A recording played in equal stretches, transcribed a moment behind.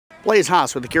Blaise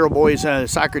Haas with the Carroll boys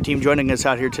soccer team joining us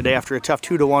out here today after a tough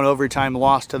 2-1 overtime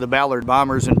loss to the Ballard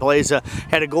Bombers. And Blaise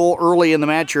had a goal early in the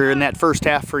match or in that first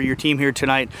half for your team here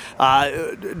tonight.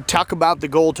 Talk about the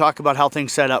goal, talk about how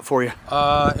things set up for you.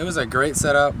 It was a great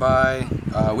setup by,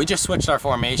 we just switched our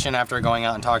formation after going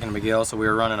out and talking to McGill, so we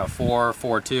were running a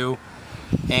 4-4-2.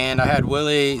 And I had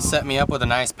Willie set me up with a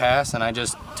nice pass, and I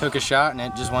just took a shot and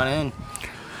it just went in.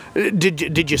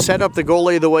 Did you set up the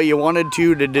goalie the way you wanted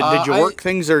to? Did you work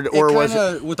things, or was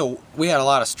it? We had a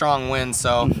lot of strong winds,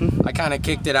 so I kind of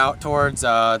kicked it out towards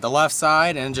the left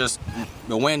side, and just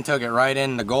the wind took it right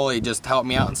in. The goalie just helped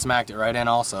me out and smacked it right in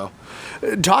also.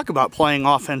 Talk about playing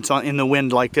offense in the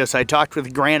wind like this. I talked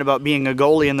with Grant about being a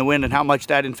goalie in the wind and how much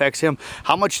that affects him.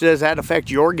 How much does that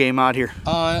affect your game out here?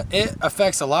 It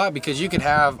affects a lot, because you could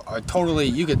have a totally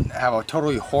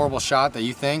horrible shot that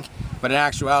you think, but in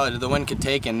actuality the wind could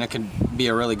take it and it could be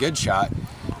a really good shot.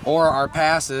 Or our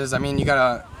passes, I mean, you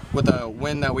gotta, with the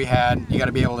wind that we had, you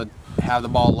gotta be able to have the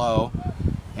ball low,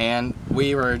 and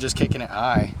we were just kicking it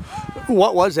high.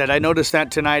 What was that? I noticed that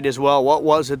tonight as well. What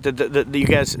was it that you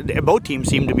guys, both teams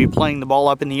seemed to be playing the ball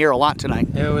up in the air a lot tonight?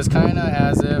 It was kind of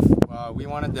as if we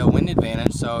wanted the wind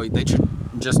advantage, so they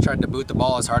just tried to boot the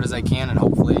ball as hard as they can, and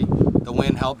hopefully the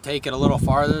wind helped take it a little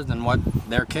farther than what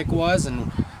their kick was,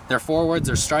 and their forwards,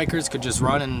 their strikers could just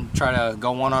run and try to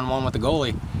go one-on-one with the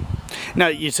goalie. Now,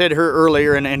 you said her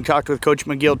earlier and talked with Coach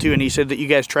McGill too, and he said that you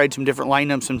guys tried some different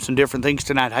lineups and some different things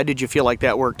tonight. How did you feel like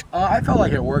that worked? I felt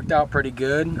like it worked out pretty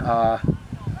good. The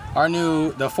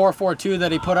 4-4-2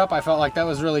 that he put up, I felt like that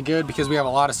was really good, because we have a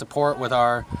lot of support with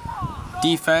our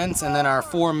defense, and then our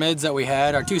 4 mids that we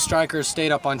had, our 2 strikers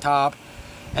stayed up on top,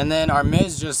 and then our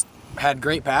mids just had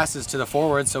great passes to the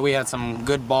forwards, so we had some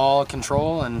good ball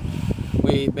control, and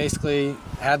we basically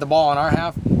had the ball in our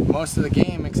half most of the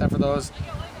game, except for those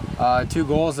 2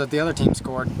 goals that the other team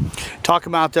scored. Talk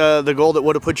about the goal that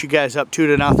would have put you guys up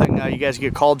 2-0. You guys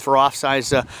get called for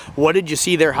offsides. What did you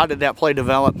see there? How did that play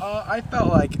develop? I felt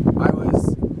like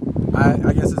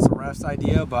I guess it's a ref's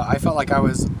idea, but I felt like I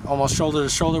was almost shoulder to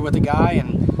shoulder with the guy,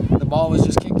 and the ball was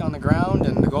just kicked on the ground,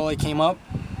 and the goalie came up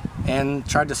and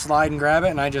tried to slide and grab it,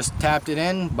 and I just tapped it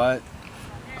in. But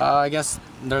I guess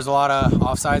there's a lot of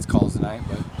offsides calls tonight.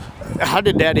 But how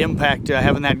did that impact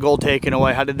having that goal taken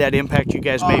away? How did that impact you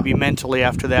guys maybe mentally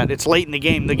after that? It's late in the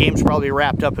game. The game's probably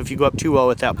wrapped up if you go up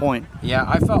 2-0 at that point. Yeah,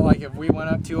 I felt like if we went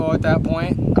up 2-0 at that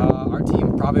point, our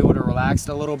team probably would have relaxed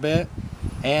a little bit,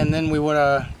 and then we would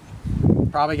have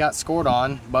probably got scored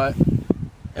on. But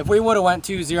if we would have went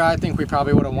 2-0, I think we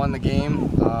probably would have won the game.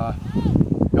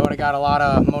 It would have got a lot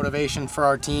of motivation for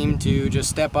our team to just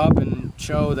step up and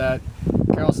show that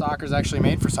Carroll soccer is actually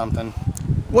made for something.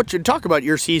 Talk about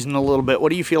your season a little bit.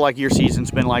 What do you feel like your season's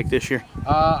been like this year?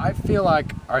 I feel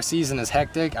like our season is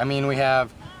hectic. I mean, we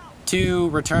have 2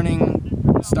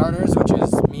 returning starters, which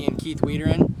is me and Keith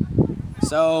Wiederin.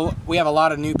 So we have a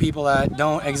lot of new people that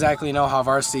don't exactly know how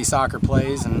varsity soccer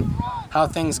plays and how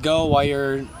things go while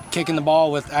you're kicking the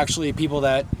ball with actually people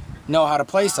that know how to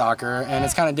play soccer, and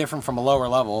it's kind of different from a lower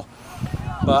level.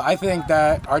 But I think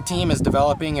that our team is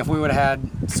developing. If we would have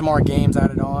had some more games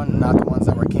added on, not the ones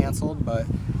that were canceled, but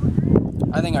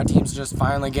I think our team's just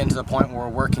finally getting to the point where we're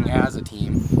working as a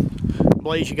team.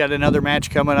 Blaise, you got another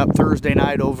match coming up Thursday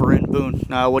night over in Boone.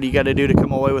 What do you got to do to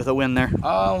come away with a win there?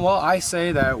 Well, I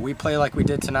say that we play like we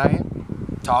did tonight,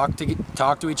 talk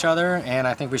to each other, and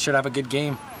I think we should have a good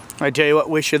game. I tell you what,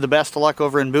 wish you the best of luck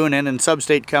over in Boone and in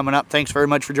Sub-State coming up. Thanks very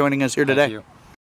much for joining us here today. Thank you.